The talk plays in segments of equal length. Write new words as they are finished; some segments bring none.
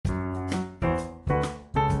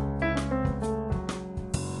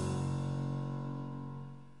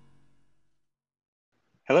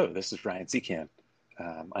Hello, this is Ryan Secan.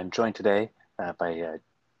 I'm joined today by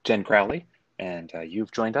Jen Crowley, and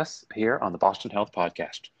you've joined us here on the Boston Health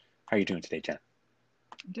Podcast. How are you doing today, Jen?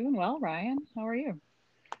 Doing well, Ryan. How are you?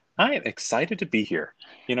 I am excited to be here.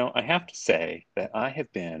 I have to say that I have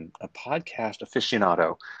been a podcast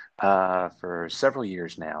aficionado for several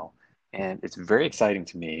years now, and it's very exciting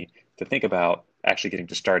to me to think about actually getting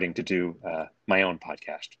to starting to do my own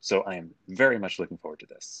podcast. So I am very much looking forward to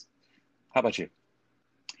this. How about you?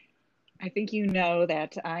 I think you know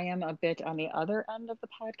that I am a bit on the other end of the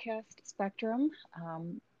podcast spectrum.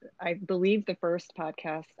 Um, I believe the first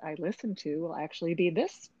podcast I listened to will actually be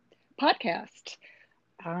this podcast.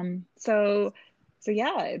 Um, so, so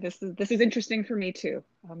yeah, this is interesting for me too.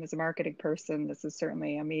 As a marketing person, this is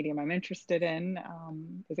certainly a medium I'm interested in.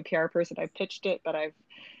 As a PR person, I've pitched it, but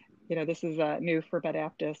this is new for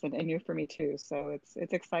medaptus and new for me too. So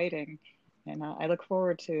it's exciting. And I look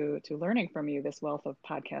forward to learning from you this wealth of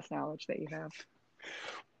podcast knowledge that you have.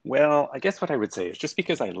 Well, I guess what I would say is just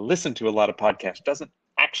because I listen to a lot of podcasts doesn't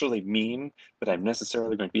actually mean that I'm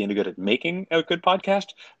necessarily going to be any good at making a good podcast,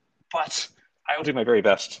 but I will do my very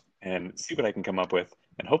best and see what I can come up with.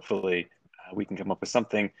 And hopefully, we can come up with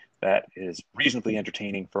something that is reasonably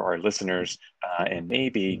entertaining for our listeners and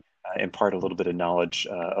maybe impart a little bit of knowledge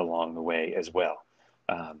along the way as well.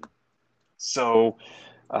 Um, so,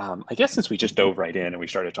 I guess since we just dove right in and we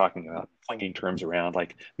started talking about flinging terms around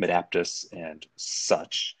like medaptus and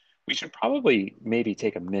such, we should probably maybe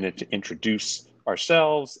take a minute to introduce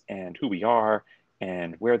ourselves and who we are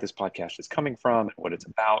and where this podcast is coming from and what it's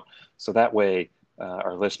about. So that way,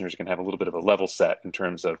 our listeners can have a little bit of a level set in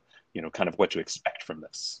terms of, kind of what to expect from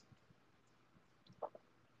this.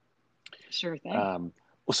 Sure thing. Um,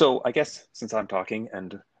 so I guess since I'm talking,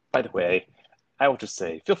 and by the way, I will just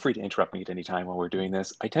say, feel free to interrupt me at any time while we're doing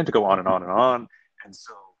this. I tend to go on and on and on, and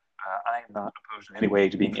so I am not opposed in any way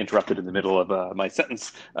to being interrupted in the middle of my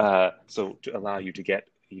sentence. So to allow you to get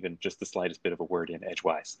even just the slightest bit of a word in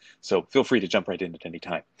edgewise. So feel free to jump right in at any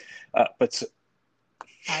time. But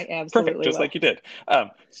I perfect, absolutely just will. like you did. My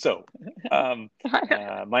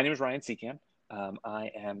name is Ryan Secan.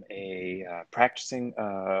 I am a practicing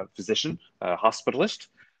physician, hospitalist,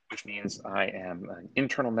 which means I am an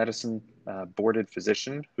internal medicine boarded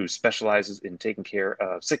physician who specializes in taking care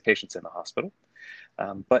of sick patients in the hospital.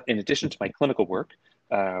 But in addition to my clinical work,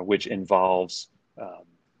 which involves um,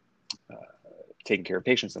 uh, taking care of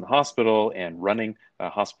patients in the hospital and running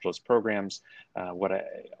hospitalist programs, what I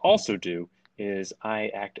also do is I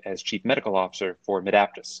act as chief medical officer for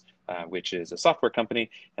medaptus, which is a software company,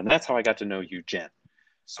 and that's how I got to know you, Jen.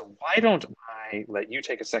 So why don't I let you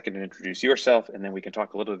take a second and introduce yourself, and then we can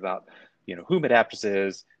talk a little bit about, who medaptus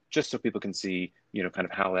is, just so people can see, kind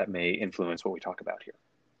of how that may influence what we talk about here.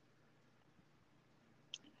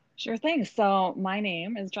 Sure thing. So my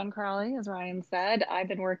name is Jen Crowley, as Ryan said. I've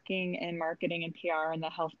been working in marketing and PR in the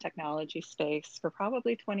health technology space for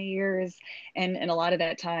probably 20 years. And a lot of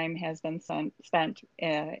that time has been spent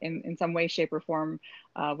in some way, shape, or form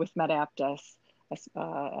with medaptus,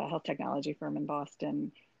 a health technology firm in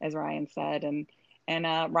Boston, as Ryan said. And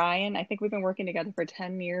Ryan, I think we've been working together for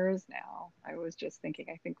 10 years now. I was just thinking,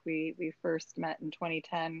 I think we first met in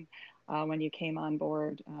 2010 when you came on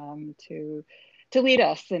board to lead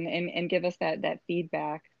us and give us that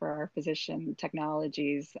feedback for our physician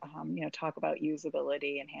technologies, talk about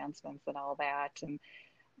usability enhancements and all that. And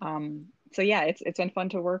so yeah, it's been fun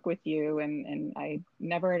to work with you. And I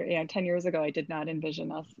never, 10 years ago, I did not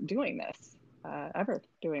envision us doing this. Ever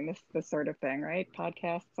doing this sort of thing, right?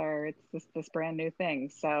 Podcasts are it's this brand new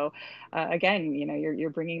thing. So again,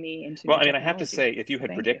 you're bringing me into Well, new I mean, I have to technology. say, if you So had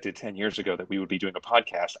thank you. predicted 10 years ago that we would be doing a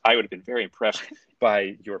podcast, I would have been very impressed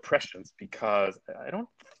by your prescience because I don't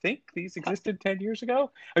think these existed 10 years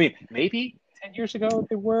ago. I mean, maybe 10 years ago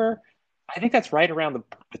they were. I think that's right around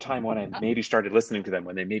the time when I maybe started listening to them,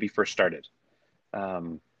 when they maybe first started.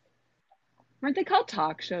 Um, Weren't they called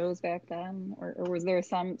talk shows back then, or was there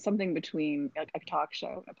something between a talk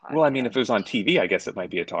show and a well, I mean, if podcast? it was on TV, I guess it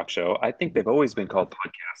might be a talk show. I think they've always been called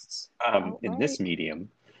podcasts Oh, in this right. medium.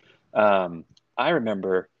 Um, I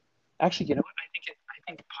remember, actually, you know what? I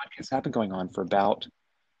think podcasts have been going on for about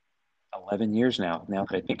 11 years now, now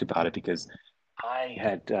that I think about it, because I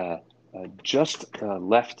had just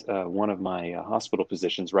left one of my hospital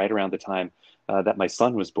positions right around the time that my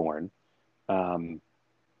son was born. Um,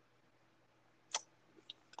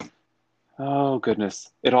 oh, goodness.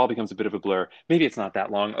 It all becomes a bit of a blur. Maybe it's not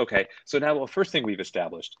that long. Okay. So now, well, first thing we've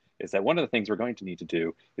established is that one of the things we're going to need to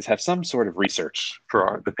do is have some sort of research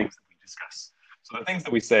for the things that we discuss. So the things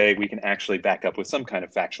that we say, we can actually back up with some kind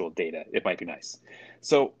of factual data. It might be nice.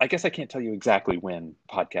 So I guess I can't tell you exactly when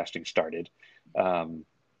podcasting started. Um,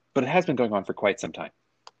 but it has been going on for quite some time.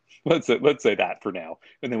 Let's say that for now,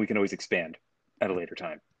 and then we can always expand at a later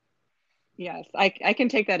time. Yes, I can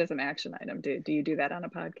take that as an action item. Do you do that on a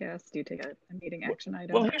podcast? Do you take a meeting action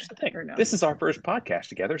Well, item here's the thing. or no? This is our first podcast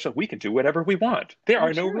together, so we can do whatever we want. There Oh,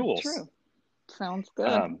 are no true, rules. true. Sounds good.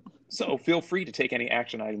 Um, so feel free to take any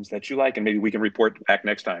action items that you like, and maybe we can report back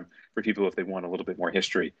next time for people if they want a little bit more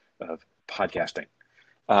history of podcasting.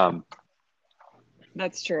 Um,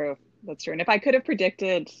 That's true. That's true. And if I could have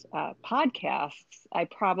predicted podcasts, I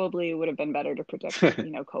probably would have been better to predict,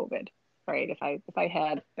 COVID, right? If I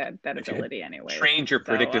had that if you had ability, anyways. trained your So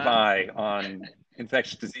predictive eye on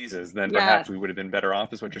infectious diseases, then yeah, perhaps we would have been better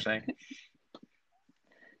off, is what you're saying?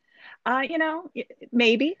 you know,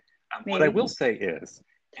 maybe, What I maybe. will say is,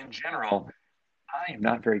 in general, I am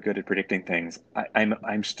not very good at predicting things.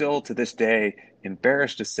 I'm still to this day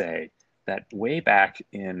embarrassed to say that way back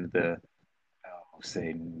in the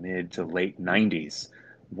say mid to late 90s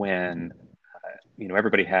when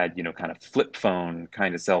everybody had kind of flip phone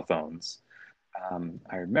kind of cell phones.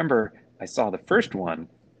 I remember I saw the first one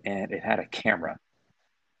and it had a camera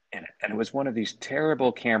in it, and it was one of these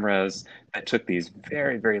terrible cameras that took these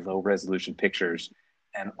very, very low resolution pictures.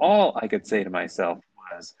 And all I could say to myself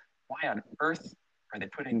was, why on earth are they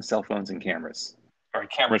putting cell phones in cameras or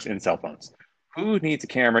cameras in cell phones? Who needs a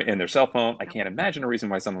camera in their cell phone? I can't imagine a reason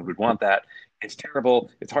why someone would want that. It's terrible.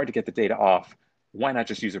 It's hard to get the data off. Why not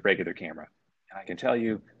just use a regular camera? And I can tell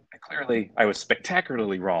you, I was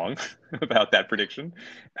spectacularly wrong about that prediction.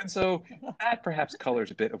 And so that perhaps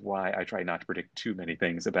colors a bit of why I try not to predict too many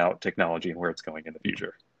things about technology and where it's going in the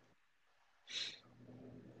future.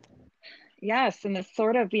 Yes, and this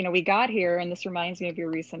sort of, we got here, and this reminds me of your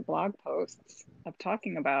recent blog posts of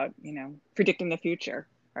talking about, predicting the future,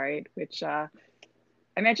 right? Which I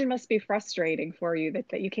imagine must be frustrating for you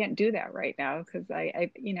that you can't do that right now because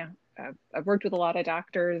I've worked with a lot of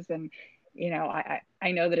doctors and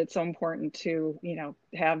I know that it's so important to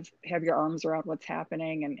have your arms around what's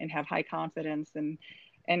happening and have high confidence and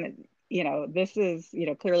this is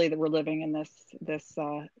clearly that we're living in this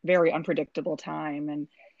very unpredictable time and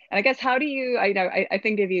I guess how do you I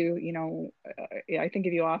think of you I think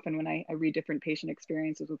of you often when I read different patient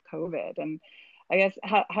experiences with COVID and I guess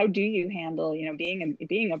how do you handle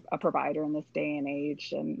being a provider in this day and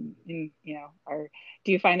age and are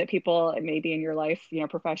do you find that people maybe in your life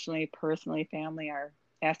professionally, personally, family are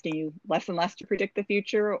asking you less and less to predict the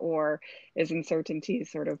future, or is uncertainty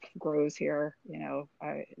sort of grows here?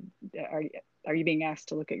 Are are you being asked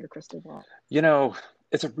to look at your crystal ball? You know,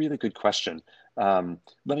 it's a really good question. Let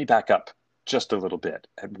me back up just a little bit.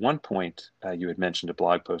 At one point, you had mentioned a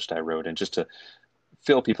blog post I wrote, and just to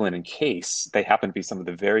fill people in case they happen to be some of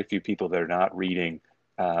the very few people that are not reading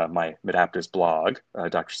my medaptus blog,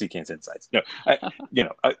 Dr. Secan's Insights. No,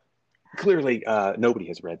 clearly nobody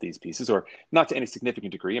has read these pieces, or not to any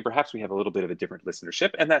significant degree, and perhaps we have a little bit of a different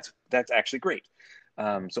listenership, and that's actually great.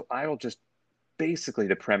 So I will just basically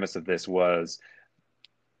the premise of this was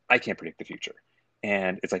I can't predict the future.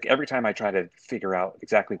 And it's like every time I try to figure out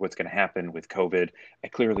exactly what's going to happen with COVID, I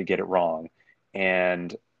clearly get it wrong.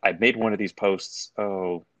 And I made one of these posts,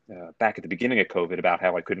 back at the beginning of COVID about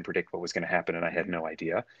how I couldn't predict what was going to happen and I had no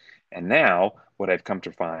idea. And now what I've come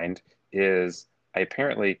to find is I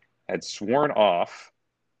apparently had sworn off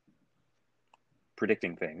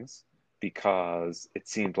predicting things because it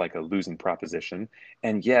seemed like a losing proposition.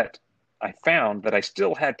 And yet I found that I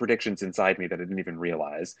still had predictions inside me that I didn't even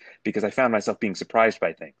realize because I found myself being surprised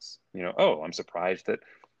by things. I'm surprised that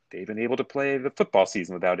they've been able to play the football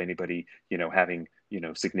season without anybody, having,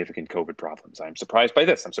 significant COVID problems. I'm surprised by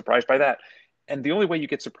this. I'm surprised by that. And the only way you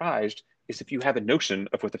get surprised is if you have a notion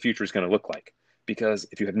of what the future is going to look like. Because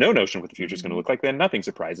if you have no notion of what the future is going to Mm-hmm. look like, then nothing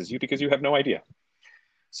surprises you because you have no idea.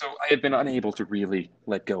 So I have been unable to really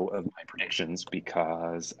let go of my predictions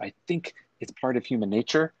because I think it's part of human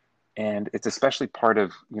nature, and it's especially part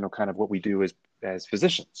of kind of what we do as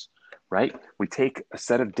physicians, right? We take a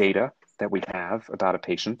set of data that we have about a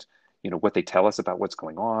patient, what they tell us about what's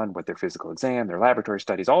going on, what their physical exam, their laboratory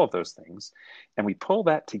studies, all of those things, and we pull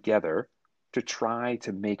that together to try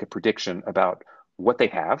to make a prediction about what they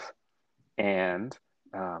have and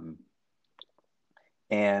um,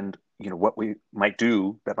 and what we might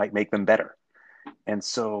do that might make them better. And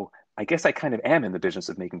so I guess I kind of am in the business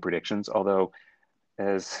of making predictions, although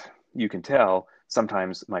as you can tell,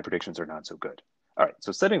 sometimes my predictions are not so good. All right,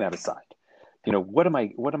 so setting that aside, what am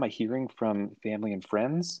I hearing from family and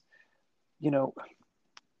friends? You know,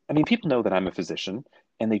 I mean, people know that I'm a physician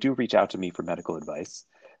and they do reach out to me for medical advice,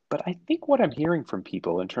 but I think what I'm hearing from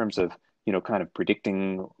people in terms of, kind of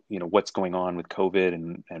predicting, what's going on with COVID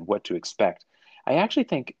and what to expect, I actually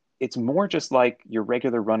think it's more just like your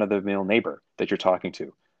regular run-of-the-mill neighbor that you're talking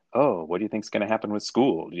to. Oh, what do you think's going to happen with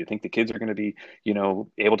school? Do you think the kids are going to be,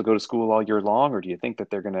 able to go to school all year long, or do you think that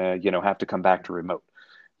they're going to, have to come back to remote?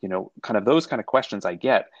 Kind of those kind of questions I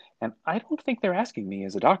get. And I don't think they're asking me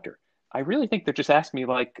as a doctor. I really think they're just asking me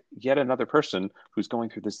like yet another person who's going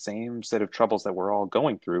through the same set of troubles that we're all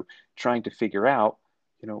going through, trying to figure out,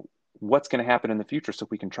 what's going to happen in the future so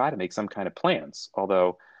we can try to make some kind of plans.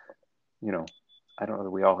 Although, you know, I don't know that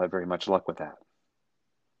we all have very much luck with that.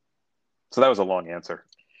 So that was a long answer.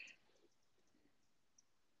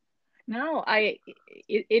 No,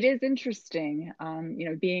 it is interesting,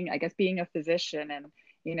 I guess being a physician and,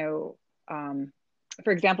 you know, um,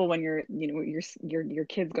 for example, when your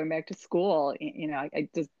kids going back to school,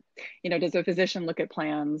 does a physician look at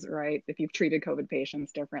plans, right? If you've treated COVID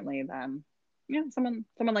patients differently than, someone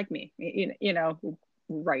like me, who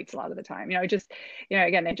writes a lot of the time,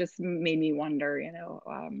 again, it just made me wonder,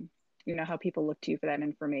 how people look to you for that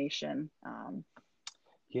information.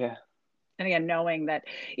 Yeah. And again, knowing that,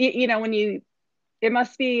 when it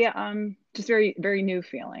must be just very, very new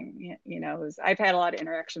feeling, I've had a lot of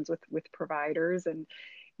interactions with providers, and,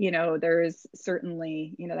 there's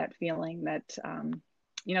certainly, that feeling that,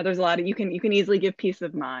 there's a lot of, you can easily give peace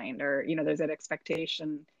of mind, or, there's that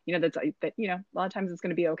expectation, that, a lot of times it's going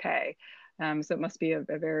to be okay. So it must be a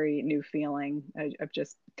very new feeling of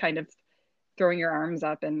just kind of throwing your arms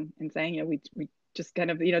up and saying, we just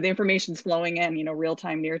kind of, the information's flowing in, real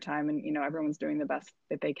time, near time, and, everyone's doing the best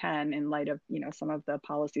that they can in light of, some of the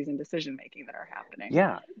policies and decision making that are happening.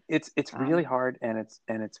 Yeah, it's really hard, and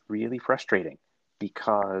it's really frustrating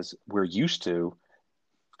because we're used to,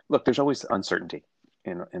 look, there's always uncertainty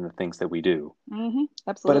in the things that we do. Mm-hmm,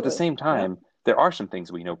 But at the absolutely. same Yeah. time, there are some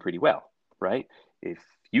things we know pretty well, right? If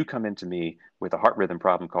you come into me with a heart rhythm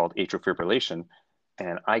problem called atrial fibrillation,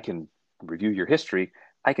 and I can review your history,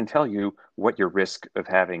 I can tell you what your risk of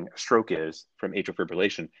having a stroke is from atrial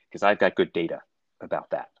fibrillation because I've got good data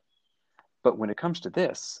about that. But when it comes to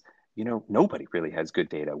this, nobody really has good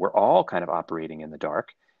data. We're all kind of operating in the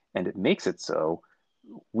dark, and it makes it so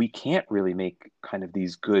we can't really make kind of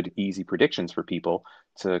these good, easy predictions for people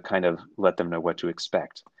to kind of let them know what to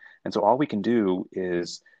expect. And so all we can do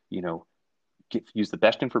is, use the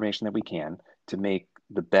best information that we can to make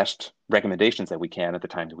the best recommendations that we can at the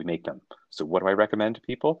time that we make them. So what do I recommend to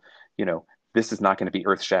people? This is not going to be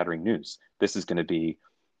earth-shattering news. This is going to be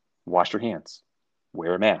wash your hands,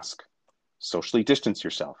 wear a mask, socially distance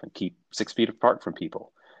yourself and keep 6 feet apart from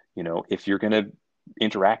people. If you're going to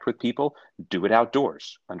interact with people, do it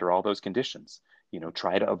outdoors under all those conditions.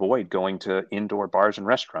 Try to avoid going to indoor bars and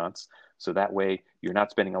restaurants. So that way you're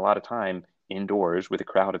not spending a lot of time indoors with a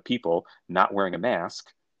crowd of people, not wearing a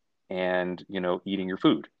mask and, eating your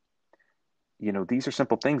food. These are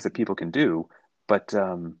simple things that people can do, but,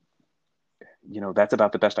 that's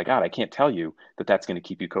about the best I got. I can't tell you that that's going to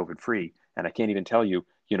keep you COVID free. And I can't even tell you,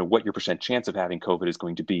 what your percent chance of having COVID is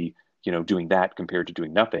going to be, doing that compared to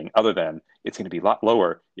doing nothing, other than it's going to be a lot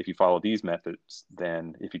lower if you follow these methods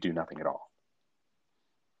than if you do nothing at all.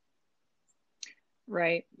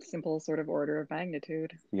 Right. Simple sort of order of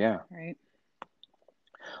magnitude. Yeah. Right.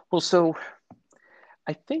 Well, so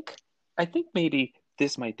I think maybe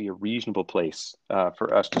this might be a reasonable place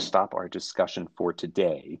for us to stop our discussion for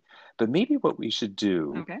today. But maybe what we should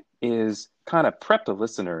do Okay. is kind of prep the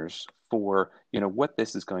listeners for what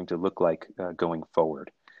this is going to look like going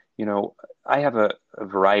forward. I have a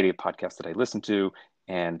variety of podcasts that I listen to,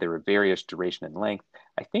 and there are various duration and length.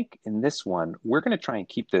 I think in this one, we're going to try and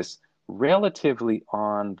keep this relatively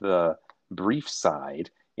on the brief side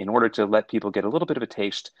in order to let people get a little bit of a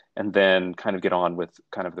taste and then kind of get on with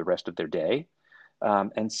kind of the rest of their day.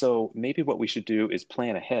 And so maybe what we should do is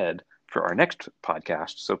plan ahead for our next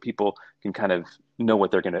podcast so people can kind of know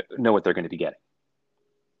what they're going to be getting.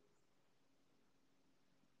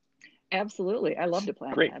 Absolutely. I love to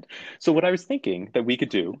plan Great. ahead. So what I was thinking that we could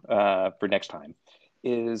do for next time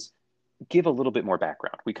is give a little bit more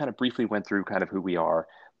background. We kind of briefly went through kind of who we are,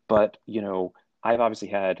 but I've obviously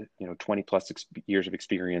had 20 plus years of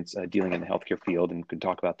experience dealing in the healthcare field, and could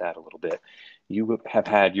talk about that a little bit. You have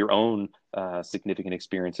had your own significant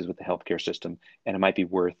experiences with the healthcare system, and it might be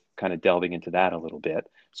worth kind of delving into that a little bit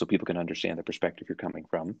so people can understand the perspective you're coming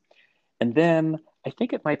from. And then I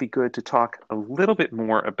think it might be good to talk a little bit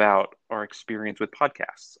more about our experience with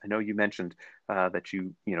podcasts. I know you mentioned that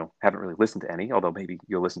you haven't really listened to any, although maybe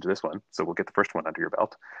you'll listen to this one, so we'll get the first one under your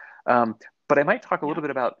belt. But I might talk a little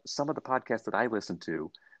bit about some of the podcasts that I listen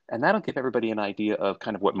to, and that'll give everybody an idea of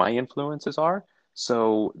kind of what my influences are,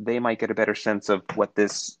 so they might get a better sense of what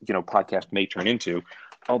this podcast may turn into.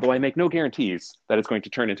 although I make no guarantees that it's going to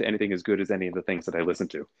turn into anything as good as any of the things that I listen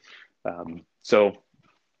to. So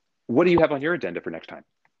what do you have on your agenda for next time?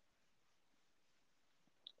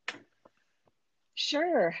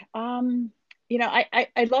 Sure.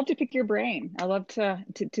 I'd love to pick your brain. I love to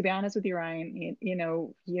be honest with you, Ryan.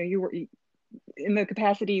 You were in the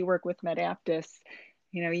capacity you work with medaptus.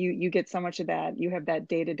 You get so much of that. You have that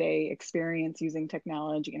day-to-day experience using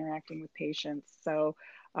technology, interacting with patients. So,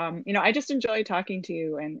 I just enjoy talking to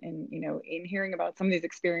you and in hearing about some of these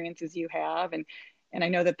experiences you have, and I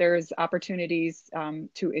know that there's opportunities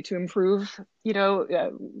to improve,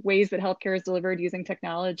 ways that healthcare is delivered using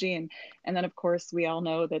technology, and then of course we all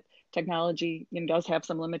know that technology does have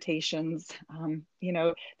some limitations.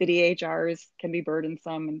 The DHRs can be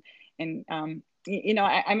burdensome, and I'm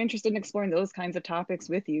interested in exploring those kinds of topics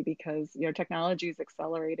with you because technology is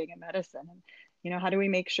accelerating in medicine, and how do we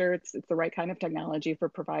make sure it's the right kind of technology for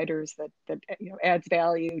providers that adds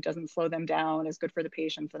value, doesn't slow them down, is good for the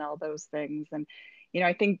patients, and all those things. And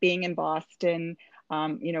I think being in Boston,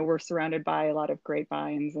 we're surrounded by a lot of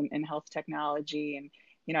grapevines and health technology, and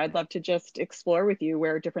I'd love to just explore with you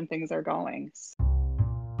where different things are going.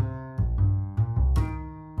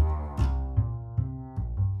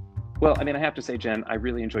 Well, I mean, I have to say, Jen, I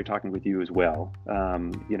really enjoy talking with you as well.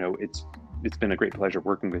 It's been a great pleasure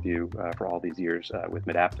working with you for all these years with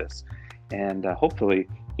medaptus, and hopefully,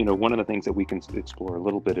 one of the things that we can explore a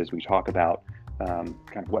little bit as we talk about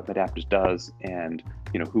kind of what medaptus does and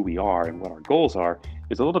who we are and what our goals are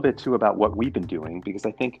is a little bit too about what we've been doing, because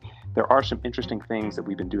I think there are some interesting things that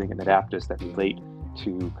we've been doing at medaptus that relate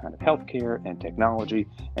to kind of healthcare and technology,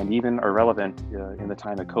 and even are relevant in the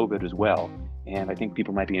time of COVID as well. And I think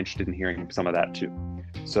people might be interested in hearing some of that too.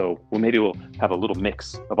 So maybe we'll have a little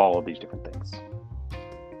mix of all of these different things.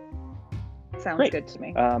 Sounds great. Good to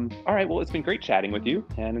me. All right. Well, it's been great chatting with you.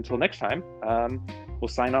 And until next time, we'll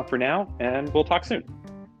sign off for now and we'll talk soon.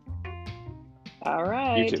 All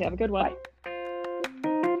right. You too. Have a good one. Bye.